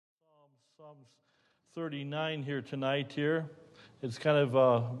Psalms 39 here tonight here. It's kind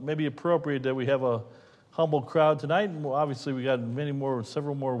of maybe appropriate that we have a humble crowd tonight. And obviously, we got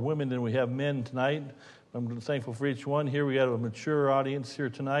several more women than we have men tonight. I'm thankful for each one. Here we got a mature audience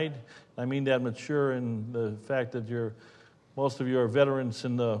here tonight. I mean that mature in the fact that most of you are veterans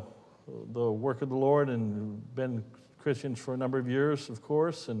in the work of the Lord and been Christians for a number of years, of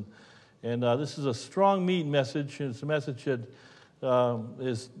course. And this is a strong meat message. It's a message that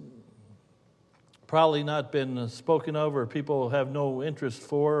is probably not been spoken of, or people have no interest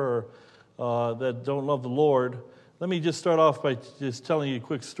for, or that don't love the Lord. Let me just start off by just telling you a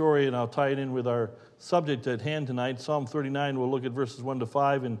quick story, and I'll tie it in with our subject at hand tonight. Psalm 39, we'll look at verses 1 to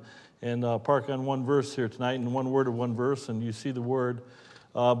 5 and park on one verse here tonight, and one word of one verse, and you see the word.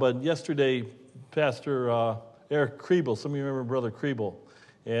 But yesterday, Pastor Eric Kriebel, some of you remember Brother Kriebel,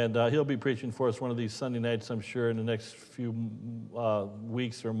 and he'll be preaching for us one of these Sunday nights, I'm sure, in the next few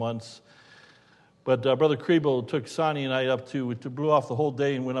weeks or months. But Brother Kriebel took Sonny and I blew off the whole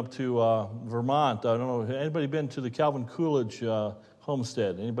day and went up to Vermont. I don't know, anybody been to the Calvin Coolidge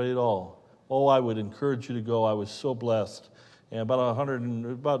homestead? Anybody at all? Oh, I would encourage you to go. I was so blessed. And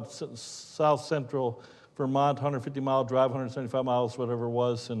about south central Vermont, 150-mile drive, 175 miles, whatever it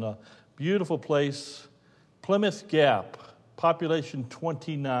was, and a beautiful place. Plymouth Gap, population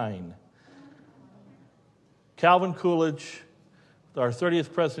 29. Calvin Coolidge, our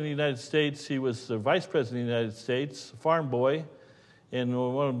 30th president of the United States. He was the vice president of the United States, a farm boy, in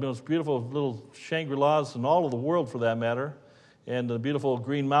one of the most beautiful little Shangri-Las in all of the world, for that matter, and the beautiful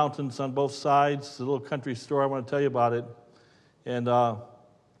green mountains on both sides, the little country store. I want to tell you about it. And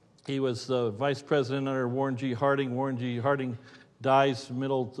he was the vice president under Warren G. Harding. Warren G. Harding dies in the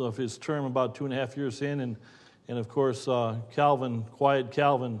middle of his term, about 2.5 years in, and of course, Quiet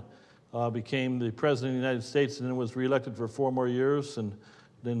Calvin, became the president of the United States, and then was reelected for 4 more years. And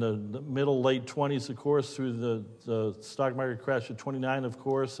in the late 20s, of course, through the stock market crash of 29, of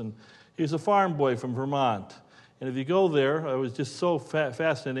course. And he's a farm boy from Vermont. And if you go there, it was just so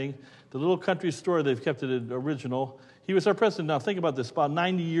fascinating. The little country store, they've kept it original. He was our president. Now think about this, about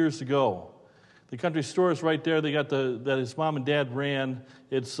 90 years ago. The country store is right there. They got that his mom and dad ran.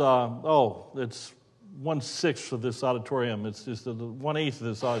 It's 1/6 of this auditorium. It's just 1/8 of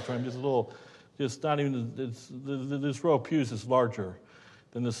this auditorium. This row of pews is larger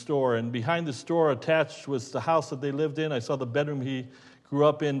than the store. And behind the store, attached, was the house that they lived in. I saw the bedroom he grew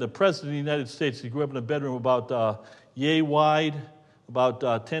up in. The president of the United States, he grew up in a bedroom about yay wide,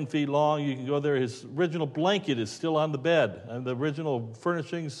 about 10 feet long. You can go there. His original blanket is still on the bed, and the original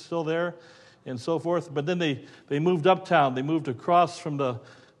furnishings still there, and so forth. But then they moved uptown. They moved across from the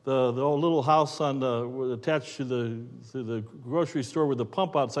old little house attached to the grocery store with the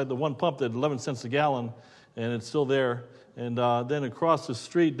pump outside, the one pump that 11 cents a gallon, and it's still there. And then across the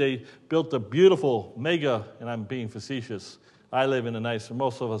street, they built a beautiful mega, and I'm being facetious.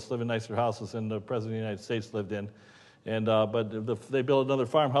 Most of us live in nicer houses than the President of the United States lived in. And they built another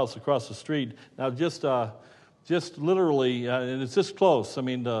farmhouse across the street. Now, just literally, and it's this close. I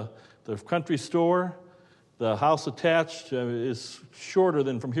mean, the country store, the house attached is shorter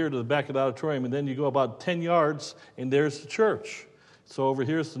than from here to the back of the auditorium, and then you go about 10 yards, and there's the church. So over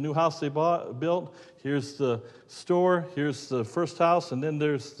here's the new house they built. Here's the store. Here's the first house, and then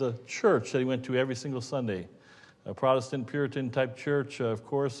there's the church that he went to every single Sunday, a Protestant Puritan-type church, of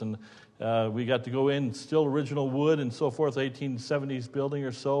course, and we got to go in, still original wood and so forth, 1870s building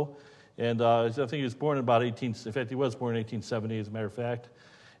or so. And I think he was born in about in fact, he was born in 1870, as a matter of fact.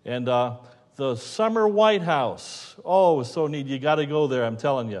 And the Summer White House. Oh, it was so neat. You got to go there, I'm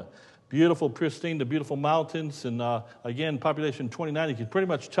telling you. Beautiful, pristine, the beautiful mountains. And again, population 29. You could pretty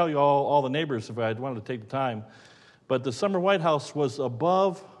much tell you all the neighbors if I wanted to take the time. But the Summer White House was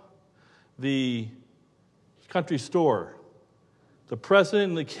above the country store. The president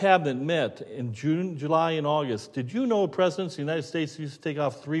and the cabinet met in June, July, and August. Did you know presidents of the United States used to take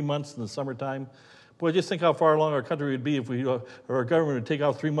off 3 months in the summertime? Boy, just think how far along our country would be if our government would take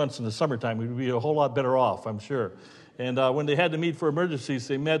out 3 months in the summertime. We'd be a whole lot better off, I'm sure. And when they had to meet for emergencies,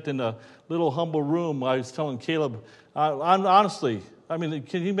 they met in a little humble room. I was telling Caleb, honestly, I mean,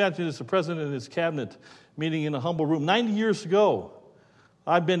 can you imagine this, the president and his cabinet meeting in a humble room 90 years ago?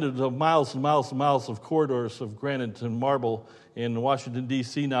 I've been to the miles and miles and miles of corridors of granite and marble in Washington,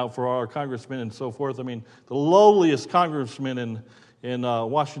 D.C. now for our congressmen and so forth. I mean, the lowliest congressman in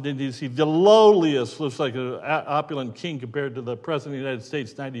Washington, D.C., the lowliest, looks like an opulent king compared to the President of the United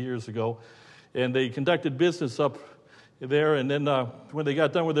States 90 years ago. And they conducted business up there, and then when they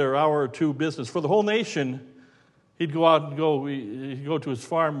got done with their hour or two business for the whole nation, he'd go out and he'd go to his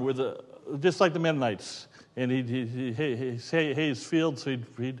farm with just like the Mennonites. And he Hayes Fields,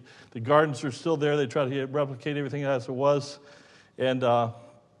 the gardens are still there. They try to replicate everything as it was. And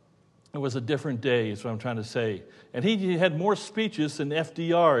it was a different day, is what I'm trying to say. And he had more speeches than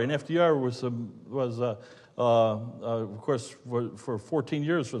FDR. And FDR was of course, for 14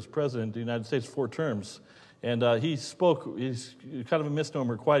 years was president of the United States, 4 terms. And he spoke, he's kind of a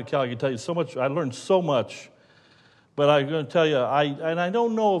misnomer, quiet Cal. I can tell you so much. I learned so much. But I'm going to tell you, I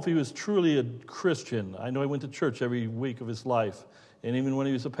don't know if he was truly a Christian. I know he went to church every week of his life. And even when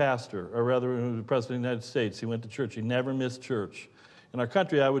he was a pastor, or rather when he was the president of the United States, he went to church. He never missed church. In our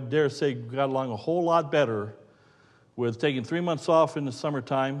country, I would dare say, got along a whole lot better with taking 3 months off in the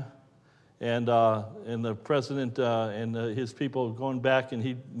summertime and the president and his people going back, and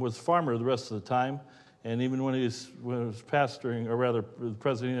he was farmer the rest of the time. And even when he was pastoring, or rather the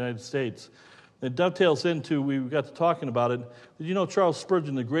president of the United States. It dovetails into, we got to talking about it. Did you know Charles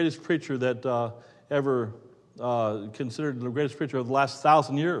Spurgeon, the greatest preacher that ever considered the greatest preacher of the last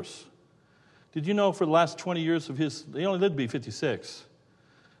 1,000 years? Did you know for the last 20 years of his, he only lived to be 56.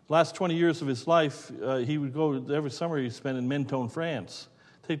 The last 20 years of his life, he would go, every summer he'd spend in Menton, France,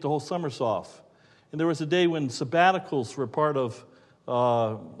 take the whole summers off. And there was a day when sabbaticals were part of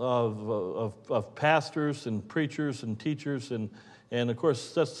pastors and preachers and teachers, and of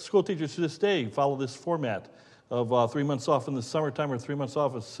course, that's school teachers to this day follow this format of 3 months off in the summertime or 3 months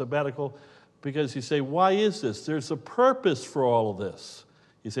off as sabbatical, because you say, why is this? There's a purpose for all of this.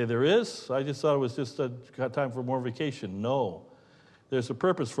 You say, there is? I just thought it was just a time for more vacation. No. There's a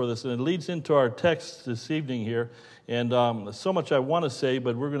purpose for this, and it leads into our text this evening here. And so much I want to say,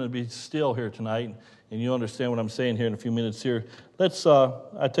 but we're going to be still here tonight, and you'll understand what I'm saying here in a few minutes here. Let's,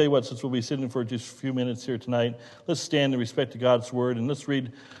 I tell you what, since we'll be sitting for just a few minutes here tonight, let's stand in respect to God's Word, and let's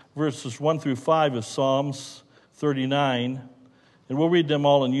read verses 1 through 5 of Psalms 39. And we'll read them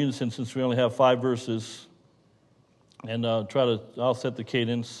all in unison since we only have 5 verses. And I'll set the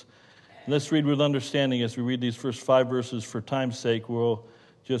cadence. Let's read with understanding as we read these first 5 verses. For time's sake, we'll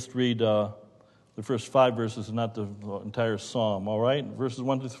just read the first 5 verses and not the entire psalm, all right? Verses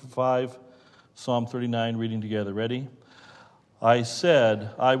 1 through 5, Psalm 39, reading together. Ready? I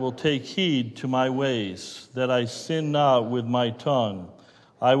said, I will take heed to my ways, that I sin not with my tongue.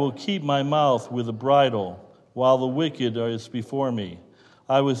 I will keep my mouth with a bridle, while the wicked is before me.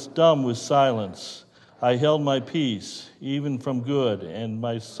 I was dumb with silence. I held my peace, even from good, and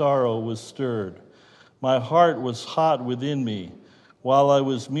my sorrow was stirred. My heart was hot within me. While I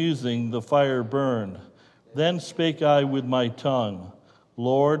was musing, the fire burned. Then spake I with my tongue,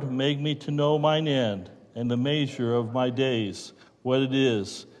 Lord, make me to know mine end, and the measure of my days, what it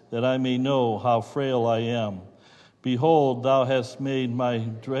is, that I may know how frail I am. Behold, thou hast made my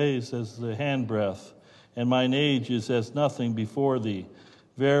days as the handbreadth, and mine age is as nothing before thee.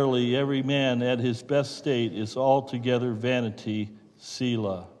 Verily, every man at his best state is altogether vanity.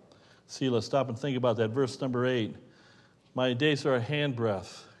 Selah. Selah. Stop and think about that. Verse number 8. My days are a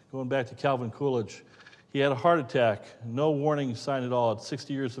handbreadth. Going back to Calvin Coolidge. He had a heart attack. No warning sign at all. At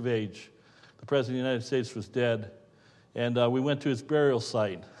 60 years of age. The President of the United States was dead. And we went to his burial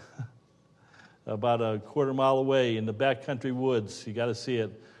site. About a quarter mile away in the backcountry woods. You got to see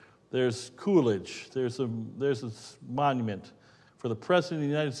it. There's Coolidge. There's a monument for the President of the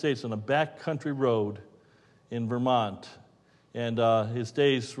United States on a backcountry road in Vermont. And his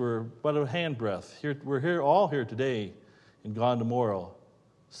days were but a handbreadth. We're all here today and gone tomorrow.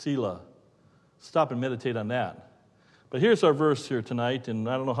 Selah. Stop and meditate on that. But here's our verse here tonight, and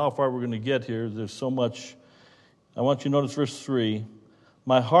I don't know how far we're going to get here. There's so much. I want you to notice verse 3.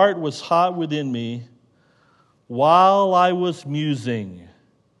 My heart was hot within me while I was musing.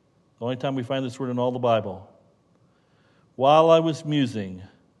 The only time we find this word in all the Bible. While I was musing,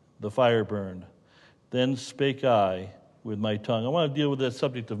 the fire burned. Then spake I with my tongue. I want to deal with that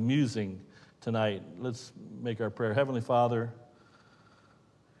subject of musing tonight. Let's make our prayer. Heavenly Father,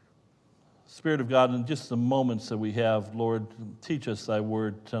 Spirit of God, in just the moments that we have, Lord, teach us thy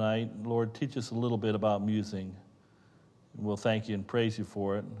word tonight. Lord, teach us a little bit about musing. We'll thank you and praise you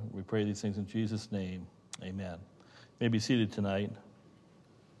for it. We pray these things in Jesus' name. Amen. You may be seated tonight.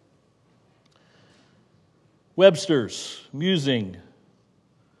 Webster's, musing,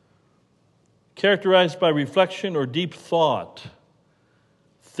 characterized by reflection or deep thought,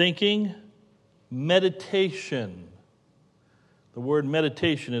 thinking, meditation. The word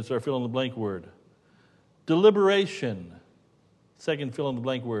meditation is our fill-in-the-blank word. Deliberation, second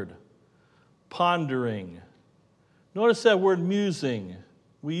fill-in-the-blank word. Pondering. Notice that word musing.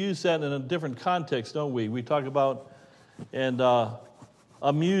 We use that in a different context, don't we? We talk about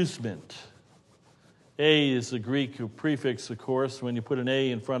amusement. A is the Greek prefix, of course. When you put an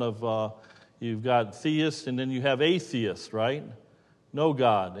A in front of, you've got theist, and then you have atheist, right? No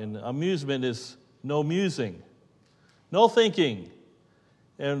God. And amusement is no musing, no thinking.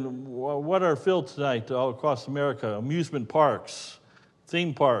 And what are filled tonight all across America? Amusement parks,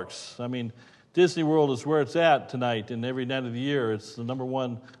 theme parks. I mean, Disney World is where it's at tonight, and every night of the year. It's the number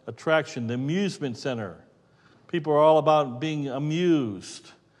one attraction, the amusement center. People are all about being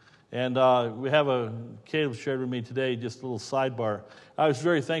amused. And we have Caleb shared with me today, just a little sidebar. I was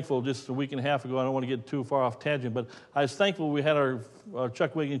very thankful just a week and a half ago. I don't want to get too far off tangent, but I was thankful we had our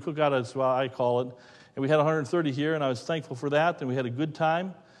Chuck Wiggin cookout, as I call it. And we had 130 here, and I was thankful for that, and we had a good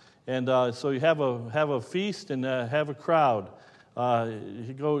time. And so you have a feast and have a crowd.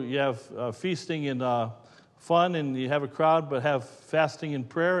 You have feasting and fun, and you have a crowd, but have fasting and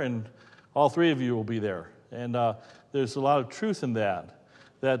prayer, and all three of you will be there. And there's a lot of truth in that.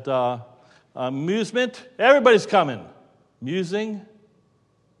 That amusement, everybody's coming. Musing,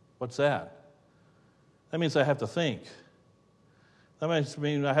 what's that? That means I have to think. That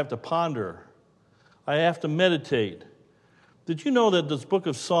means I have to ponder. I have to meditate. Did you know that this book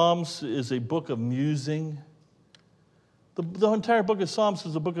of Psalms is a book of musing? The entire book of Psalms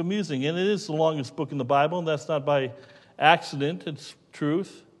is a book of musing, and it is the longest book in the Bible, and that's not by accident, it's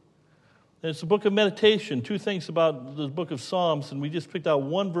truth. And it's a book of meditation. Two things about the book of Psalms, and we just picked out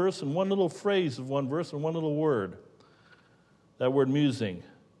one verse and one little phrase of one verse and one little word. That word musing.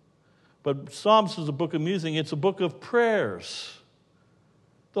 But Psalms is a book of musing. It's a book of prayers.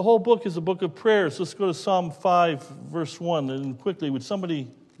 The whole book is a book of prayers. Let's go to Psalm 5, verse 1. And quickly, would somebody,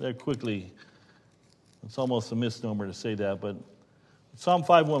 there quickly, it's almost a misnomer to say that, but Psalm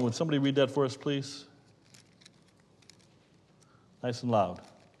 5:1, would somebody read that for us, please? Nice and loud.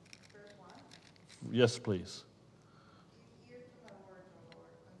 Yes, please.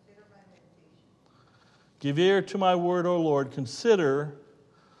 Give ear to my word, O Lord. Consider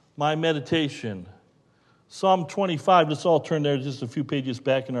my meditation. Psalm 25, let's all turn there just a few pages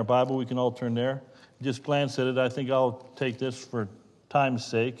back in our Bible. We can all turn there. Just glance at it. I think I'll take this for time's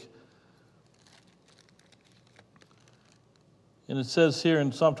sake. And it says here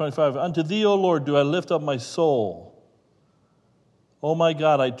in Psalm 25, Unto thee, O Lord, do I lift up my soul. O my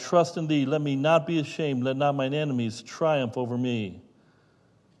God, I trust in thee. Let me not be ashamed. Let not mine enemies triumph over me.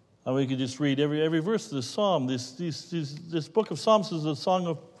 And we could just read every verse of this psalm. This book of Psalms is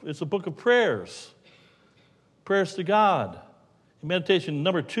it's a book of prayers. Prayers to God. In meditation,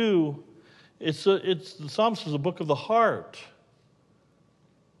 number 2, the Psalms is a book of the heart.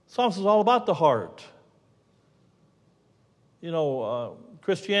 Psalms is all about the heart. You know,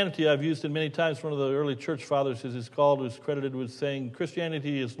 Christianity, I've used it many times. One of the early church fathers is credited with saying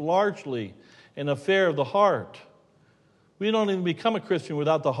Christianity is largely an affair of the heart. We don't even become a Christian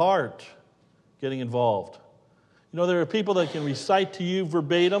without the heart getting involved. You know, there are people that can recite to you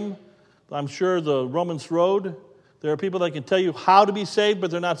verbatim, I'm sure, the Romans Road. There are people that can tell you how to be saved,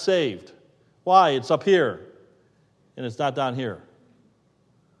 but they're not saved. Why? It's up here, and it's not down here.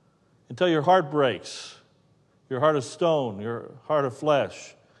 Until your heart breaks. Your heart of stone, your heart of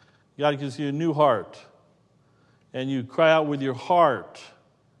flesh. God gives you a new heart. And you cry out with your heart.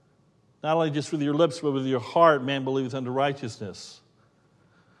 Not only just with your lips, but with your heart, man believeth unto righteousness.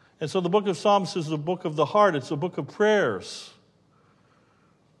 And so the book of Psalms is the book of the heart. It's a book of prayers.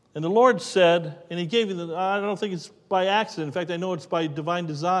 And the Lord said, and he gave you, I don't think it's by accident. In fact, I know it's by divine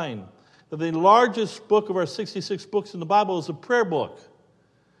design. That the largest book of our 66 books in the Bible is a prayer book.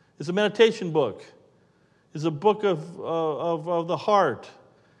 It's a meditation book. It's a book of the heart.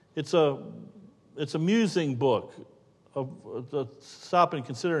 It's a musing book. To stop and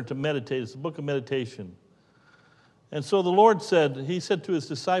consider and to meditate. It's a book of meditation. And so the Lord said, he said to his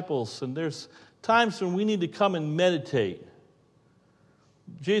disciples, and there's times when we need to come and meditate.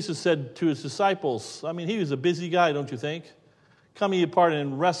 Jesus said to his disciples, I mean, he was a busy guy, don't you think? Come ye apart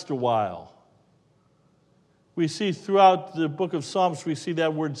and rest a while. We see throughout the book of Psalms, we see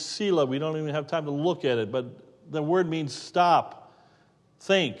that word Selah. We don't even have time to look at it, but the word means stop,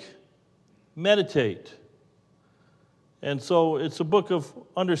 think, meditate. And so it's a book of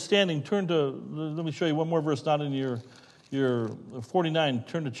understanding. Let me show you one more verse, not in your 49.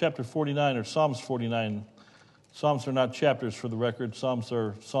 Turn to chapter 49 or Psalms 49. Psalms are not chapters for the record. Psalms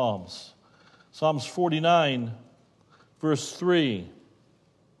are psalms. Psalms 49, verse 3.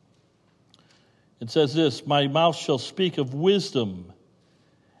 It says this, my mouth shall speak of wisdom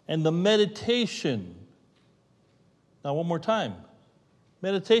and the meditation. Now, one more time.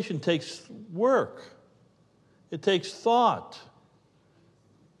 Meditation takes work. It takes thought.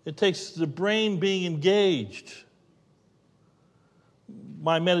 It takes the brain being engaged.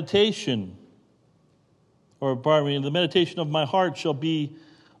 My meditation or pardon me, the meditation of my heart shall be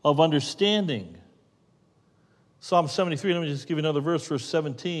of understanding. Psalm 73, let me just give you another verse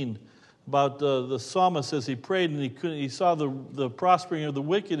 17, about the psalmist as he prayed, and he saw the prospering of the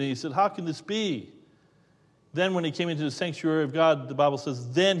wicked, and he said, how can this be? Then when he came into the sanctuary of God, the Bible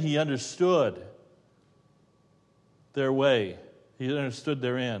says, then he understood their way. He understood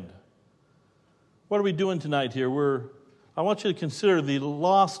their end. What are we doing tonight here? I want you to consider the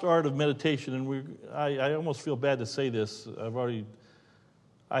lost art of meditation, and I almost feel bad to say this.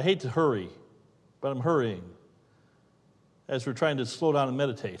 I hate to hurry, but I'm hurrying as we're trying to slow down and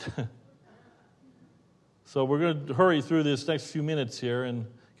meditate. So we're going to hurry through this next few minutes here, and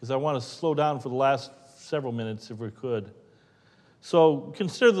because I want to slow down for the last several minutes if we could. So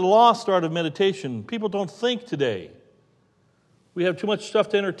consider the lost art of meditation. People don't think today. We have too much stuff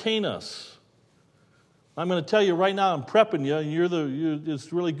to entertain us. I'm going to tell you right now, I'm prepping you, and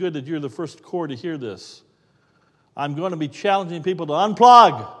it's really good that you're the first core to hear this. I'm going to be challenging people to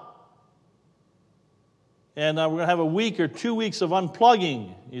unplug. And we're going to have a week or 2 weeks of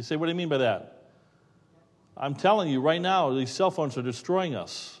unplugging. You say, what do you mean by that? I'm telling you right now, these cell phones are destroying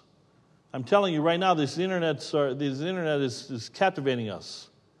us. I'm telling you right now, this internet is captivating us.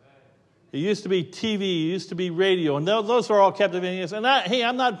 It used to be TV, it used to be radio, and those are all captivating us. And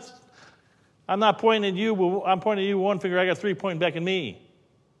I'm not pointing at you. I'm pointing at you one finger. I got 3 pointing back at me.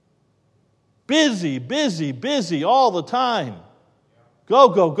 Busy, busy, busy all the time. Go,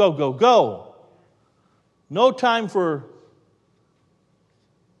 go, go, go, go. No time to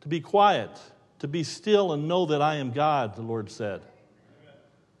be quiet, to be still and know that I am God, the Lord said.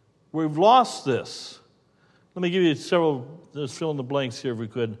 We've lost this. Let me give you let's fill in the blanks here if we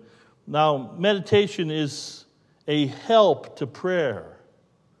could. Now, meditation is a help to prayer.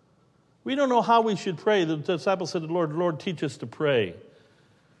 We don't know how we should pray. The disciples said to the Lord, teach us to pray.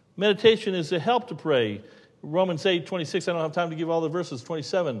 Meditation is a help to pray. Romans 8:26, I don't have time to give all the verses.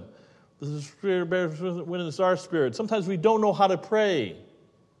 27, the Spirit bears within us our spirit. Sometimes we don't know how to pray.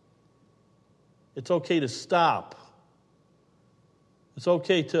 It's okay to stop. It's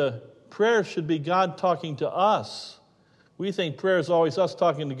okay prayer should be God talking to us. We think prayer is always us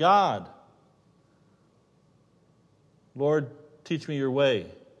talking to God. Lord, teach me your way.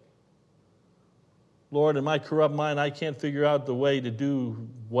 Lord, in my corrupt mind, I can't figure out the way to do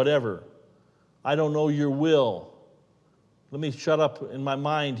whatever. I don't know your will. Let me shut up in my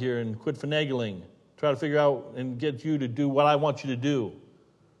mind here and quit finagling. Try to figure out and get you to do what I want you to do.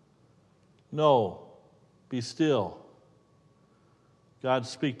 No, be still. God,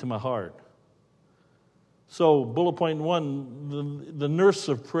 speak to my heart. So, bullet point 1, the nurse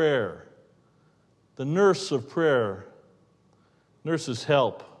of prayer. The nurse of prayer. Nurses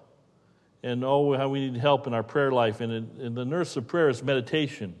help. And how we need help in our prayer life. And the nurse of prayer is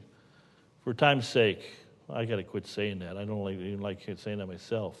meditation. For time's sake, I got to quit saying that. I don't even like saying that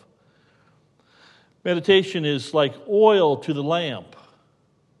myself. Meditation is like oil to the lamp.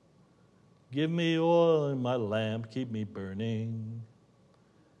 Give me oil in my lamp, keep me burning.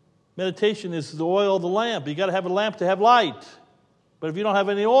 Meditation is the oil of the lamp. You got to have a lamp to have light. But if you don't have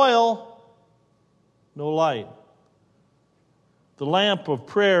any oil, no light. The lamp of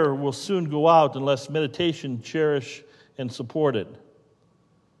prayer will soon go out unless meditation cherish and support it.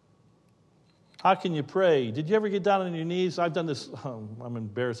 How can you pray? Did you ever get down on your knees? I've done this, I'm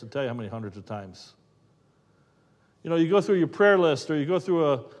embarrassed to tell you how many hundreds of times. You know, you go through your prayer list or you go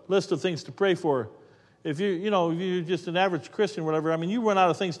through a list of things to pray for. If you're just an average Christian or whatever, you run out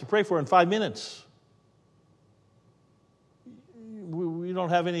of things to pray for in 5 minutes. We don't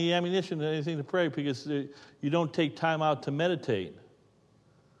have any ammunition or anything to pray because you don't take time out to meditate.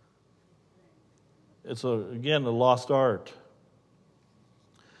 It's, again, a lost art.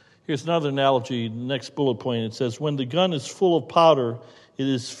 Here's another analogy, next bullet point. It says, when the gun is full of powder, it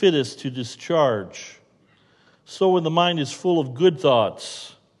is fittest to discharge. So when the mind is full of good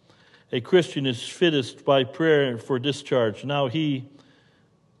thoughts, a Christian is fittest by prayer for discharge. Now I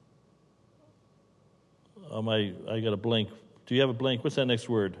got a blank. Do you have a blank? What's that next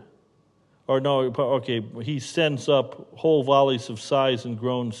word? Or no, okay, he sends up whole volleys of sighs and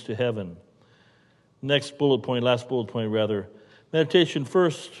groans to heaven. Last bullet point rather. Meditation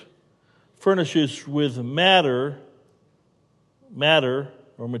first furnishes with matter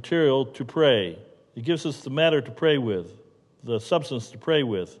or material to pray. It gives us the matter to pray with, the substance to pray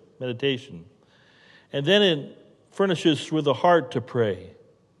with, meditation. And then it furnishes with a heart to pray.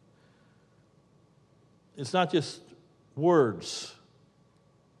 It's not just words.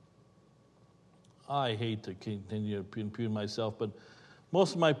 I hate to continue to impugn myself, but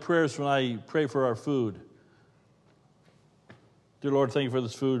most of my prayers when I pray for our food, Dear Lord, thank you for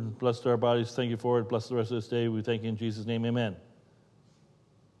this food. Bless our bodies. Thank you for it. Bless the rest of this day. We thank you in Jesus' name. Amen.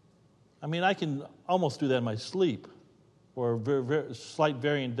 I mean, I can almost do that in my sleep, or a very, very slight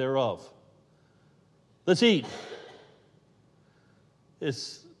variant thereof. Let's eat.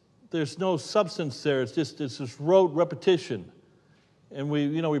 There's no substance there. It's just rote repetition. And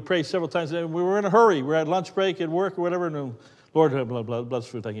we pray several times. And we were in a hurry. We're at lunch break at work or whatever. And Lord, bless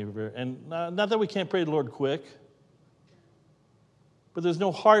food. Thank you for it. And not that we can't pray to the Lord quick, but there's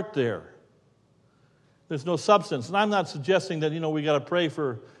no heart there. There's no substance. And I'm not suggesting that we got to pray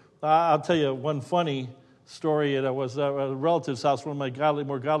for. I'll tell you one funny story. It was at a relative's house, one of my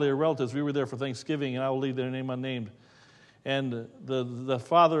more godlier relatives. We were there for Thanksgiving, and I will leave their name unnamed. And the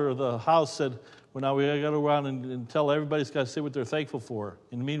father of the house said, "Well, now we got to go around and tell everybody's got to say what they're thankful for."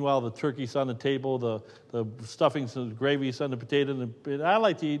 And meanwhile, the turkey's on the table, the stuffing's and the gravy's on the potato. And I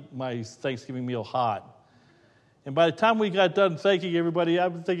like to eat my Thanksgiving meal hot. And by the time we got done thanking everybody,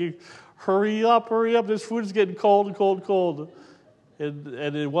 I'm thinking, hurry up, this food's getting cold.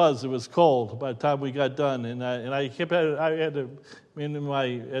 And it was cold by the time we got done. And as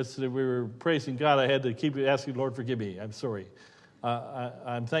we were praising God, I had to keep asking, Lord, forgive me. I'm sorry.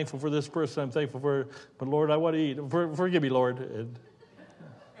 I'm thankful for this person. I'm thankful but Lord, I want to eat. Forgive me, Lord. And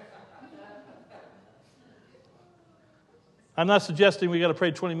I'm not suggesting we got to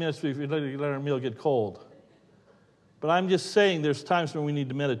pray 20 minutes before we let our meal get cold. But I'm just saying there's times when we need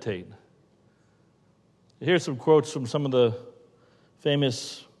to meditate. Here's some quotes from some of the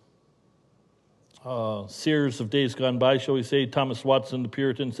famous seers of days gone by, shall we say. Thomas Watson, the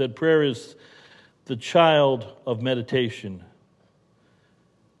Puritan, said, "Prayer is the child of meditation.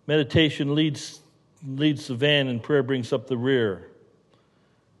 Meditation leads the van, and prayer brings up the rear."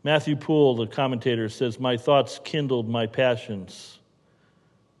 Matthew Poole, the commentator, says, "My thoughts kindled my passions."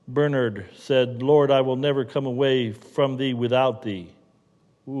 Bernard said, "Lord, I will never come away from thee without thee."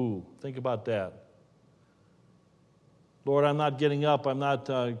 Ooh, think about that. Lord, I'm not getting up. I'm not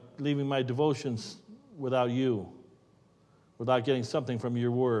leaving my devotions without you, without getting something from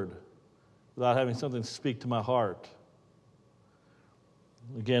your word, without having something to speak to my heart.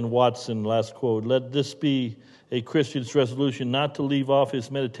 Again, Watson, last quote, "Let this be a Christian's resolution not to leave off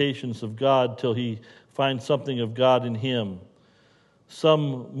his meditations of God till he finds something of God in him.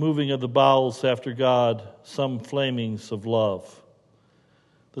 Some moving of the bowels after God, some flamings of love."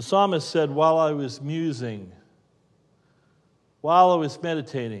 The psalmist said, while I was musing, while I was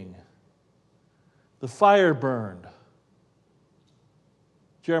meditating, the fire burned.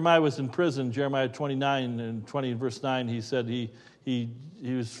 Jeremiah was in prison. Jeremiah 29 and 20 verse 9, he said he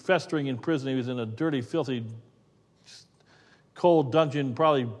was festering in prison. He was in a dirty, filthy, cold dungeon,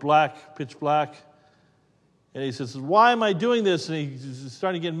 probably black, pitch black. And he says, "Why am I doing this?" And he's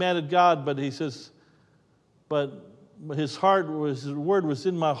starting to get mad at God, but he says, but his word was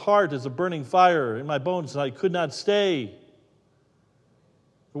in my heart as a burning fire in my bones, and I could not stay.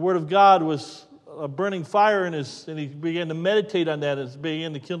 The word of God was a burning fire in his, and he began to meditate on that, and it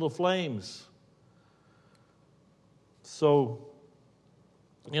began to kindle flames. So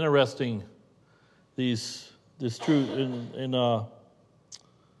interesting, this truth in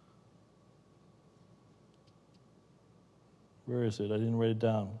where is it? I didn't write it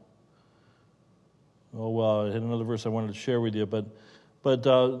down. Oh, well, I had another verse I wanted to share with you, but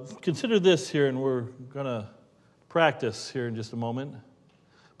consider this here, and we're going to practice here in just a moment.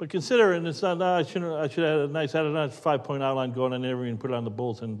 But consider, and it's not. I should have had a nice 5-point outline going. I never even put it on the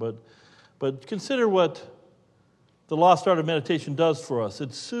bulletin, but consider what the lost art of meditation does for us.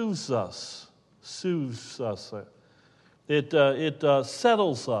 It soothes us. It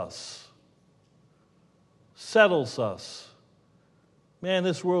settles us. Settles us. Man,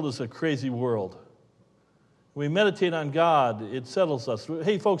 this world is a crazy world. When we meditate on God, it settles us.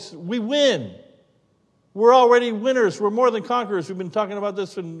 Hey, folks, we win. We're already winners. We're more than conquerors. We've been talking about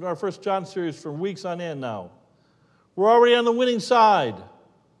this in our First John series for weeks on end now. We're already on the winning side.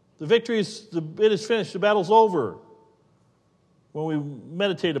 The victory it is finished. The battle's over. When we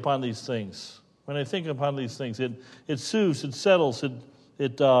meditate upon these things, when I think upon these things, it soothes, it settles,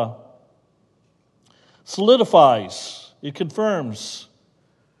 it solidifies, it confirms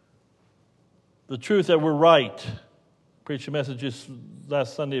the truth that we're right. Preached a message just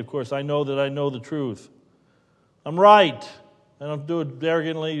last Sunday, of course. I know that I know the truth. I'm right. I don't do it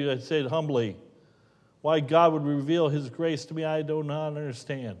arrogantly. I say it humbly. Why God would reveal His grace to me, I do not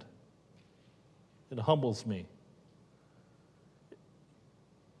understand. It humbles me.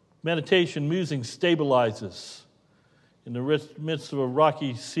 Meditation, musing, stabilizes. In the midst of a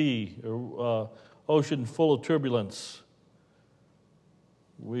rocky sea or ocean full of turbulence,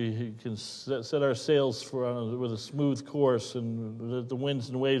 we can set our sails with a smooth course, and the winds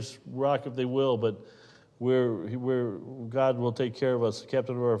and waves rock if they will, but God will take care of us. The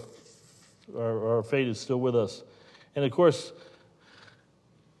captain of our fate is still with us. And of course,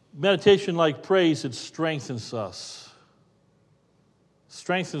 meditation like praise, it strengthens us.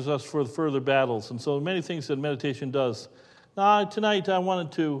 Strengthens us for further battles. And so many things that meditation does. Now, tonight I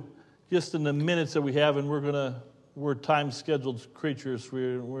wanted to, just in the minutes that we have, and we're time-scheduled creatures.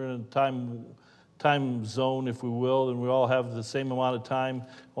 We're in a time zone, if we will, and we all have the same amount of time.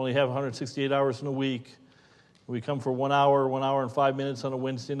 Only have 168 hours in a week. We come for 1 hour and 5 minutes on a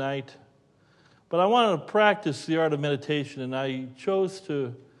Wednesday night. But I wanted to practice the art of meditation, and I chose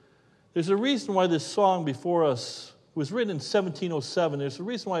to. There's a reason why this song before us was written in 1707. There's a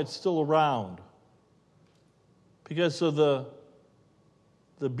reason why it's still around. Because of the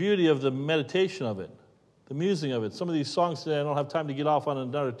beauty of the meditation of it, the musing of it. Some of these songs today, I don't have time to get off on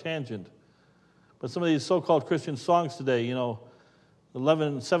another tangent. But some of these so-called Christian songs today,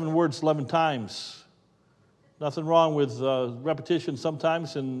 7 words 11 times. Nothing wrong with repetition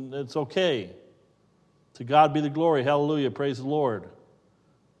sometimes, and it's okay. To God be the glory. Hallelujah. Praise the Lord.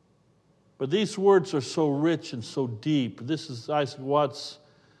 But these words are so rich and so deep. This is Isaac Watts.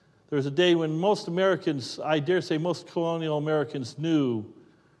 There was a day when most Americans, I dare say most colonial Americans, knew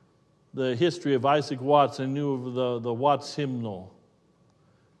the history of Isaac Watts and knew of the Watts hymnal.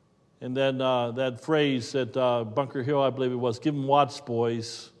 And then that phrase at Bunker Hill, I believe it was, "Give 'em Watts,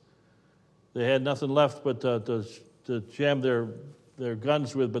 boys." They had nothing left but to jam their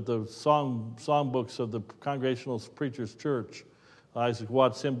guns with, but the songbooks of the Congregational Preachers Church, Isaac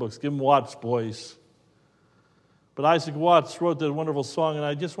Watts hymn books. "Give 'em Watts, boys." But Isaac Watts wrote that wonderful song, and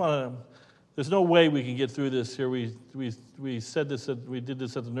I just want to. There's no way we can get through this here. We said this. We did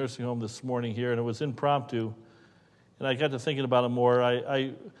this at the nursing home this morning here, and it was impromptu. And I got to thinking about it more.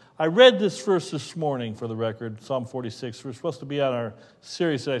 I read this verse this morning, for the record, Psalm 46. We're supposed to be on our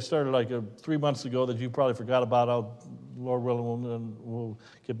series that I started 3 months ago that you probably forgot about. Lord willing, we'll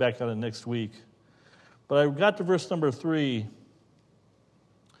get back on it next week. But I got to verse number 3.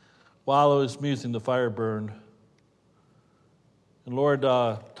 While I was musing, the fire burned. And Lord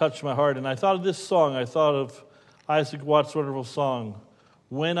touched my heart. And I thought of this song. I thought of Isaac Watts' wonderful song,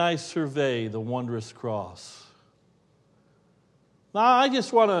 "When I Survey the Wondrous Cross." Now, I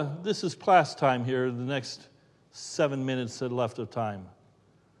just want to, this is class time here, the next 7 minutes that are left of time.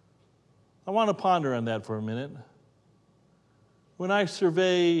 I want to ponder on that for a minute. When I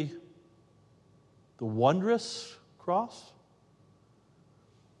survey the wondrous cross,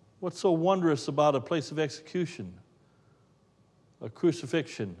 what's so wondrous about a place of execution, a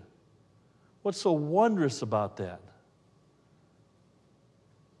crucifixion? What's so wondrous about that?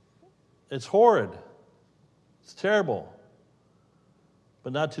 It's horrid. It's terrible.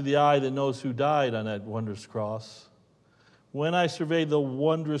 But not to the eye that knows who died on that wondrous cross. When I survey the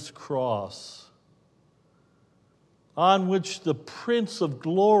wondrous cross on which the Prince of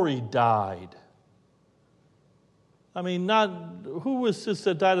Glory died. I mean, who was this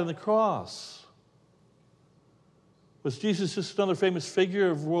that died on the cross? Was Jesus just another famous figure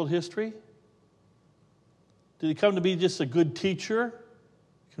of world history? Did he come to be just a good teacher?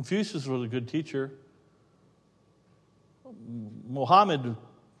 Confucius was a good teacher. Muhammad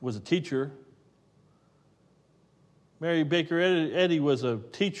was a teacher. Mary Baker Eddy was a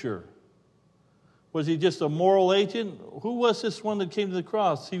teacher. Was he just a moral agent? Who was this one that came to the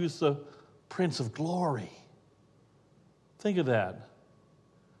cross? He was the Prince of Glory. Think of that.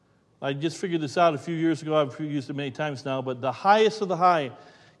 I just figured this out a few years ago. I've used it many times now. But the highest of the high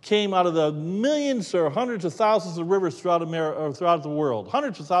came out of the millions or hundreds of thousands of rivers throughout the world.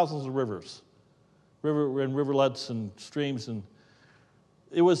 Hundreds of thousands of rivers. Riverlets and streams. And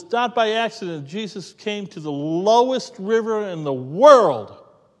it was not by accident Jesus came to the lowest river in the world.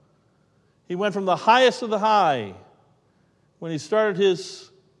 He went from the highest of the high. When he started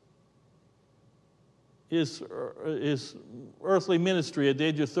his earthly ministry at the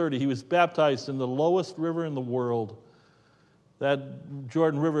age of 30, he was baptized in the lowest river in the world. That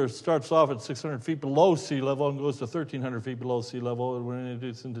Jordan River starts off at 600 feet below sea level and goes to 1,300 feet below sea level when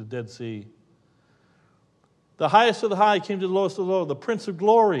it's into the Dead Sea. The highest of the high came to the lowest of the low, the Prince of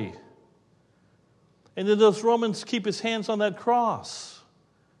Glory. And did those Romans keep his hands on that cross?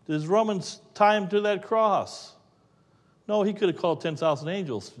 Did his Romans tie him to that cross? No, he could have called 10,000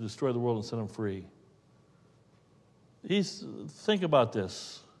 angels to destroy the world and set him free. Think about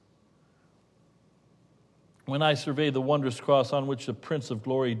this. When I survey the wondrous cross on which the Prince of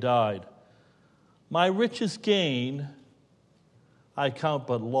Glory died, my richest gain I count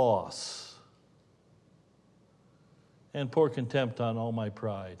but loss. and pour contempt on all my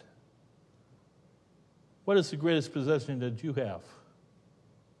pride. What is the greatest possession that you have?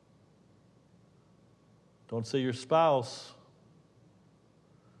 Don't say your spouse.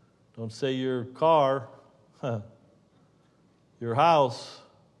 Don't say your car, your house.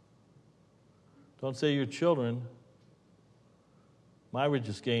 Don't say your children. My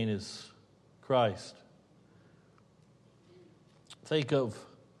richest gain is Christ. Think of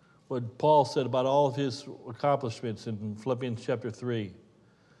what Paul said about all of his accomplishments in Philippians chapter 3.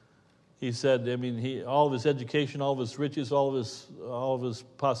 He said, all of his education, all of his riches, all of his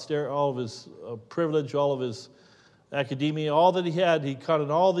posterity, all of his privilege, all of his academia, all that he had, he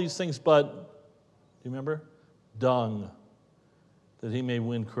counted all these things but, do you remember? Dung, that he may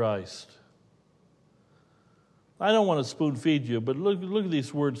win Christ. I don't want to spoon feed you, but look at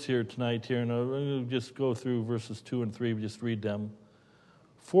these words here tonight here, and I'm going to just go through verses 2 and 3, just read them.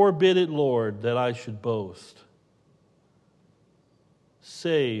 Forbid it, Lord, that I should boast.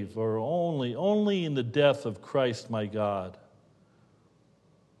 Save, or only in the death of Christ my God.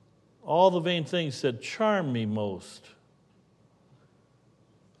 All the vain things that charm me most,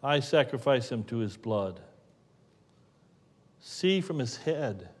 I sacrifice him to his blood. See from his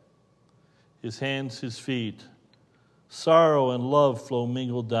head, his hands, his feet, sorrow and love flow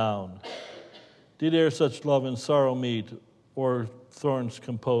mingled down. Did e'er such love and sorrow meet, or thorns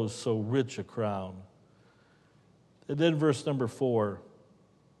compose so rich a crown? And then verse number 4.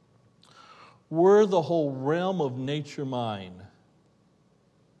 Were the whole realm of nature mine?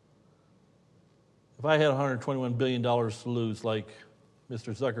 If I had $121 billion to lose, like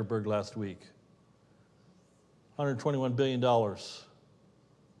Mr. Zuckerberg last week, $121 billion.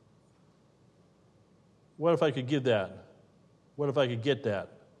 What if I could give that? What if I could get that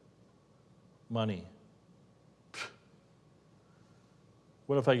money?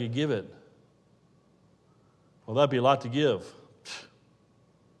 What if I could give it? Well, that'd be a lot to give.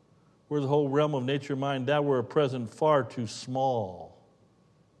 Were the whole realm of nature mine, that were a present far too small.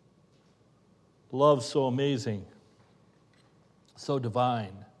 Love so amazing, so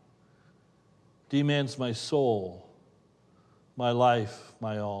divine, demands my soul, my life,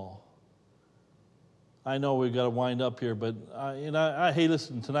 my all. I know we've got to wind up here, but hey,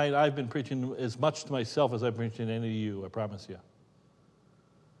 listen, tonight I've been preaching as much to myself as I've preached to any of you, I promise you.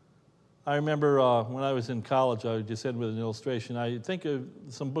 I remember when I was in college, I just end with an illustration. I think of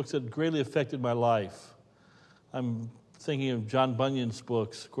some books that greatly affected my life. I'm thinking of John Bunyan's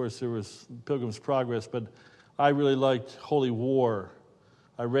books. Of course, there was Pilgrim's Progress, but I really liked Holy War.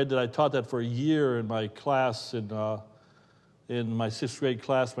 I read that. I taught that for a year in my class, in my sixth grade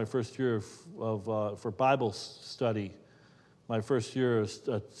class, my first year for Bible study, my first year as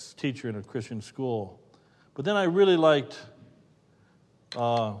a teacher in a Christian school. But then I really liked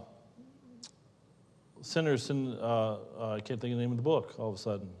Sinners, and I can't think of the name of the book all of a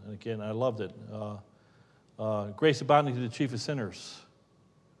sudden. And again, I loved it. Grace Abounding to the Chief of Sinners.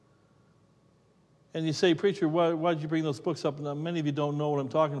 And you say, preacher, why did you bring those books up? Now, many of you don't know what I'm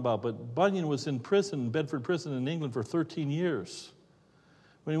talking about, but Bunyan was in prison, Bedford Prison in England for 13 years.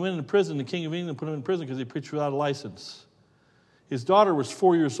 When he went into prison, the King of England put him in prison because he preached without a license. His daughter was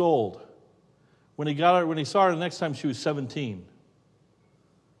 4 years old. When he saw her the next time, she was 17.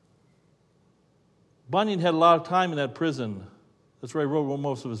 Bunyan had a lot of time in that prison. That's where he wrote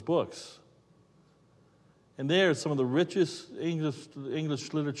most of his books. And there, some of the richest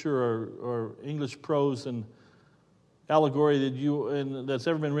English literature or English prose and allegory that's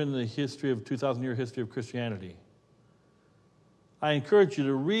ever been written in the history of 2,000-year history of Christianity. I encourage you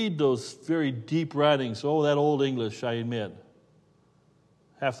to read those very deep writings. Oh, that old English, I admit.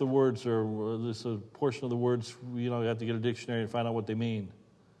 Half the words there's a portion of the words, you have to get a dictionary and find out what they mean.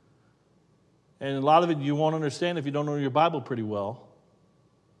 And a lot of it you won't understand if you don't know your Bible pretty well.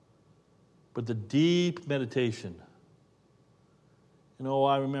 But the deep meditation.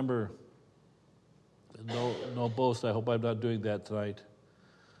 I remember, no boast, I hope I'm not doing that tonight.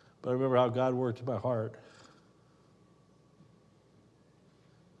 But I remember how God worked in my heart.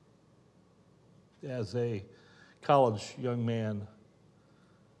 As a college young man.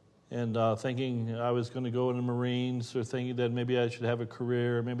 And thinking I was going to go in the Marines, or thinking that maybe I should have a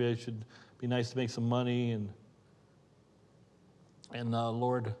career, maybe I should be nice to make some money, and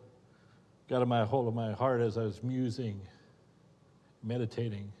Lord got a hold of my heart as I was musing,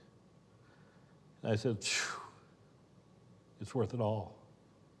 meditating. And I said, it's worth it all.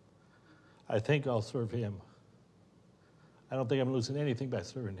 I think I'll serve him. I don't think I'm losing anything by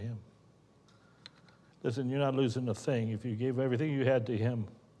serving him. Listen, you're not losing a thing. If you gave everything you had to him,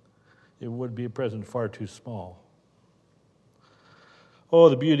 it would be a present far too small. Oh,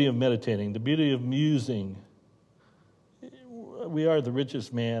 the beauty of meditating, the beauty of musing, we are the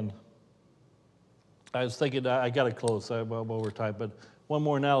richest man. I was thinking, I got to close while we're time, but one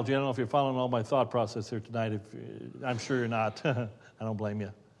more analogy. I don't know if you're following all my thought process here tonight. I'm sure you're not. I don't blame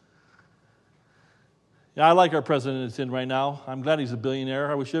you. Yeah, I like our president that's in right now. I'm glad he's a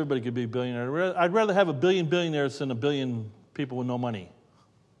billionaire. I wish everybody could be a billionaire. I'd rather have a billion billionaires than a billion people with no money.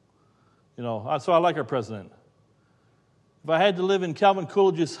 So I like our president. If I had to live in Calvin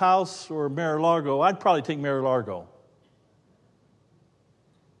Coolidge's house or Mar-a-Lago, I'd probably take Mar-a-Lago.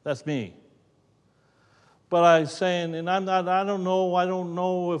 That's me. But I'm saying, and I don't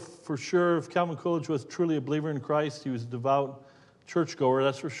know if for sure if Calvin Coolidge was truly a believer in Christ. He was a devout churchgoer,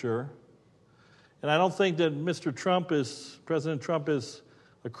 that's for sure. And I don't think that President Trump is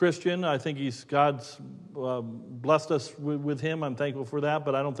a Christian. I think God's blessed us with him. I'm thankful for that,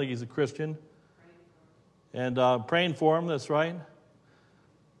 but I don't think he's a Christian. And praying for him, that's right.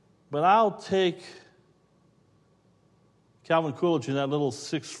 But I'll take Calvin Coolidge in that little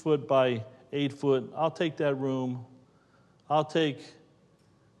 6 foot by 8 foot. I'll take that room. I'll take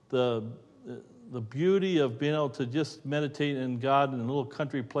the beauty of being able to just meditate in God in a little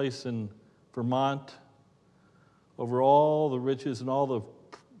country place in Vermont over all the riches and all the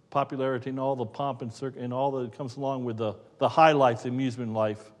popularity and all the pomp and all that comes along with the high life, the amusement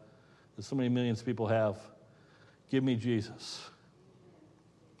life that so many millions of people have. Give me Jesus.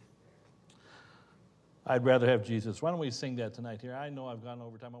 I'd rather have Jesus. Why don't we sing that tonight here? I know I've gone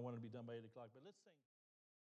over time. I wanted to be done by 8 o'clock, but let's sing.